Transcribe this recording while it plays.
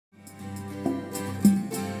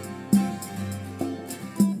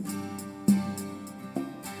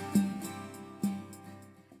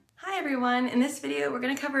everyone. In this video, we're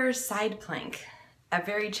going to cover side plank, a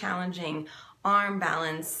very challenging arm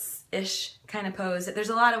balance-ish kind of pose. There's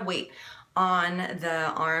a lot of weight on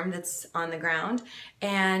the arm that's on the ground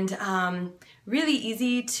and really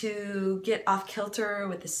easy to get off kilter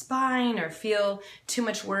with the spine or feel too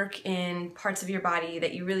much work in parts of your body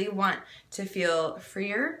that you really want to feel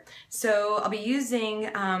freer. So I'll be using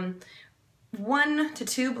 1 to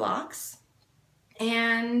 2 blocks,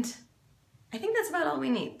 and I think that's about all we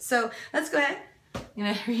need. So let's go ahead. I'm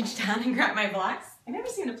gonna reach down and grab my blocks. I never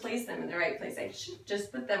seem to place them in the right place. I should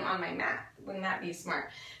just put them on my mat. Wouldn't that be smart?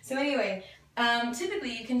 So anyway,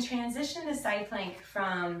 typically you can transition to side plank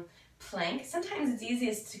from plank. Sometimes it's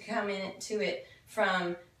easiest to come into it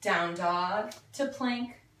from down dog to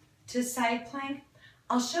plank to side plank.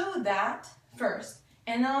 I'll show that first,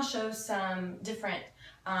 and then I'll show some different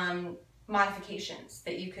modifications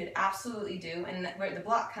that you could absolutely do, and where the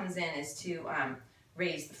block comes in is to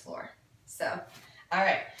raise the floor. So, all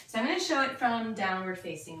right, so I'm going to show it from downward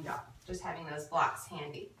facing dog, just having those blocks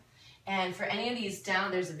handy. And for any of these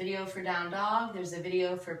there's a video for down dog, there's a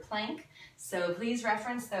video for plank, so please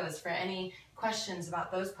reference those for any questions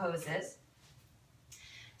about those poses.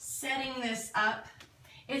 Setting this up,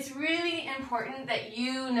 it's really important that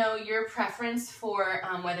you know your preference for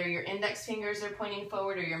whether your index fingers are pointing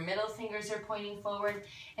forward or your middle fingers are pointing forward,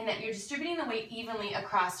 and that you're distributing the weight evenly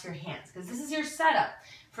across your hands, because this is your setup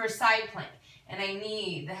for side plank. And I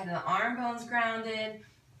need the head of the arm bones grounded,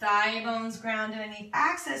 thigh bones grounded. I need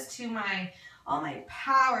access to all my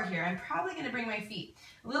power here. I'm probably going to bring my feet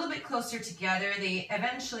a little bit closer together.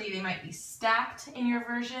 Eventually they might be stacked in your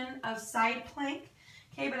version of side plank.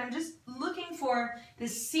 Okay, but I'm just looking for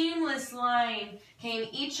this seamless line, okay,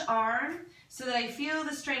 in each arm, so that I feel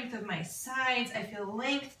the strength of my sides, I feel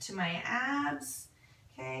length to my abs,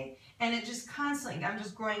 okay, and it just constantly, I'm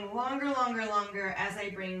just growing longer, longer, longer as I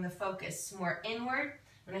bring the focus more inward.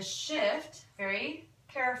 I'm going to shift very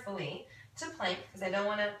carefully to plank, because I don't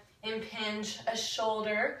want to impinge a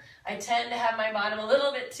shoulder. I tend to have my bottom a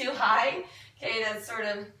little bit too high, okay, that's sort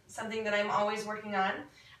of something that I'm always working on.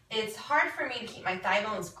 It's hard for me to keep my thigh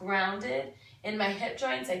bones grounded in my hip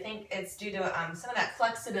joints. I think it's due to some of that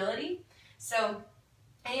flexibility. So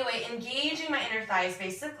anyway, engaging my inner thighs,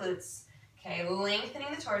 base the glutes, okay, lengthening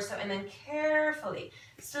the torso, and then carefully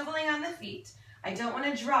swiveling on the feet. I don't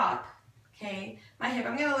want to drop, okay, my hip.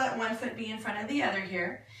 I'm going to let one foot be in front of the other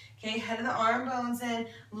here. Okay, head of the arm bones in,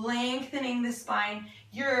 lengthening the spine.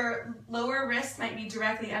 Your lower wrist might be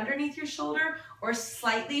directly underneath your shoulder or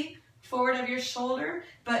slightly forward of your shoulder,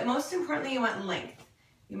 but most importantly, you want length.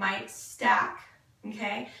 You might stack,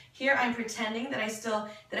 okay? Here I'm pretending that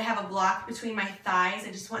I have a block between my thighs.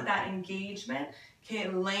 I just want that engagement, okay?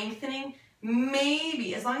 Lengthening,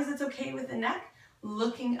 maybe, as long as it's okay with the neck,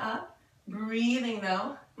 looking up, breathing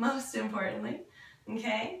though, most importantly,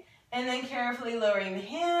 okay? And then carefully lowering the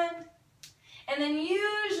hand. And then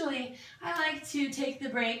usually I like to take the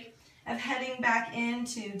break of heading back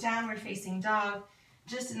into downward facing dog.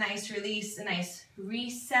 Just a nice release, a nice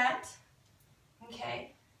reset,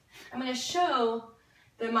 okay? I'm going to show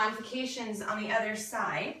the modifications on the other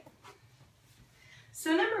side.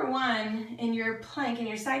 So number one, in your plank, in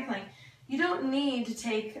your side plank, you don't need to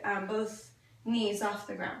take both knees off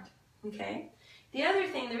the ground, okay? The other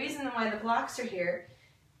thing, the reason why the blocks are here,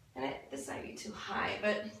 and this might be too high,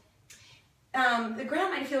 but the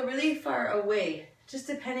ground might feel really far away, just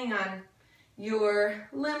depending on your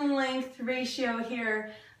limb length ratio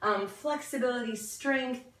here, flexibility,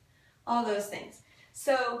 strength, all those things.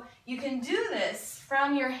 So you can do this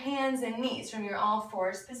from your hands and knees, from your all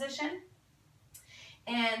fours position,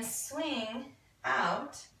 and swing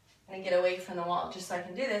out. I'm going to get away from the wall just so I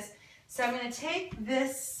can do this. So I'm going to take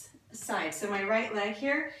this side, so my right leg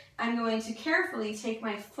here, I'm going to carefully take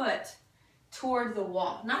my foot toward the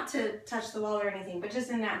wall, not to touch the wall or anything, but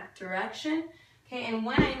just in that direction. Okay, and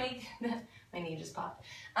when I make my knee just popped.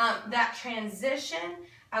 That transition,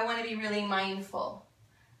 I want to be really mindful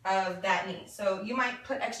of that knee. So you might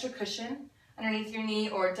put extra cushion underneath your knee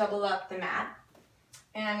or double up the mat.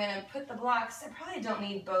 And I'm going to put the blocks. I probably don't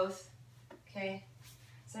need both. Okay,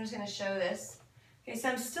 so I'm just going to show this. Okay,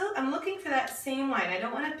 so I'm looking for that same line. I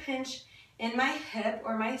don't want to pinch in my hip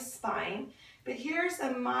or my spine, but here's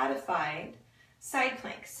a modified side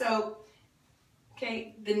plank. So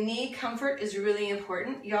okay, the knee comfort is really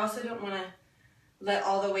important. You also don't want to let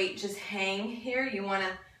all the weight just hang here. You want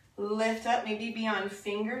to lift up, maybe beyond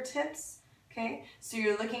fingertips, okay? So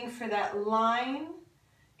you're looking for that line,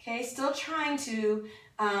 okay? Still trying to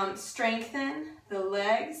strengthen the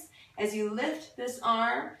legs as you lift this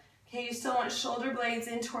arm, Okay, you still want shoulder blades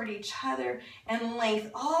in toward each other and length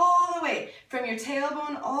all the way from your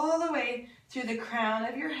tailbone all the way through the crown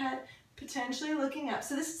of your head, potentially looking up.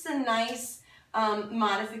 So this is a nice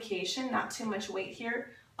modification, not too much weight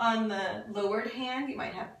here on the lowered hand. You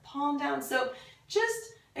might have palm down. So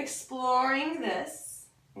just exploring this,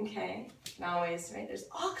 okay, always, right? There's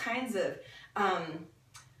all kinds of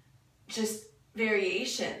just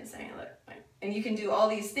variations. I mean, look, and you can do all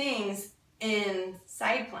these things in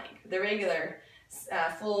side plank, the regular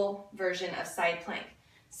full version of side plank.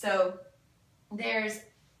 So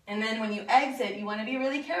and then when you exit, you want to be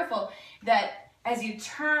really careful that as you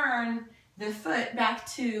turn the foot back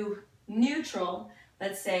to neutral,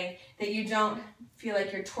 let's say, that you don't feel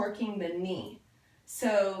like you're torquing the knee.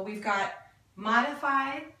 So we've got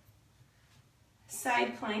modified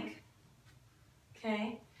side plank,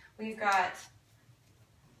 okay? We've got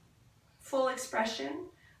full expression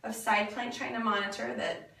of side plank, trying to monitor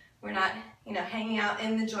that we're not, hanging out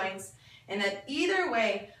in the joints, and that either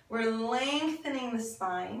way, we're lengthening the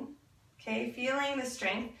spine, okay, feeling the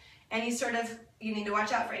strength, and you need to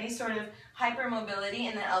watch out for any sort of hypermobility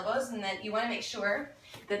in the elbows, and then you want to make sure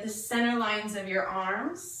that the center lines of your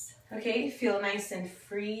arms, okay, feel nice and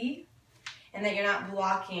free, and that you're not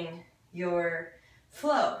blocking your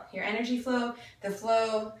flow, your energy flow, the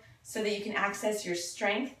flow so that you can access your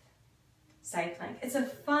strength. Side plank. It's a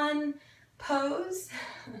fun pose,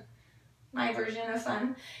 my version of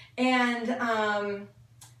fun, and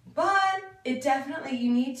but it definitely,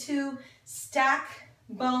 you need to stack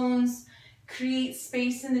bones, create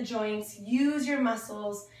space in the joints, use your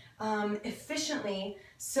muscles efficiently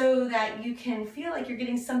so that you can feel like you're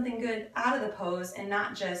getting something good out of the pose and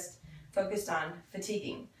not just focused on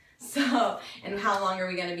fatiguing. So, and how long are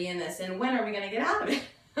we going to be in this, and when are we going to get out of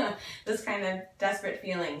it? This kind of desperate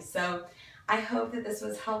feeling. So I hope that this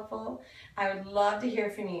was helpful. I would love to hear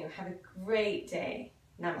from you. Have a great day.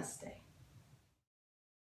 Namaste.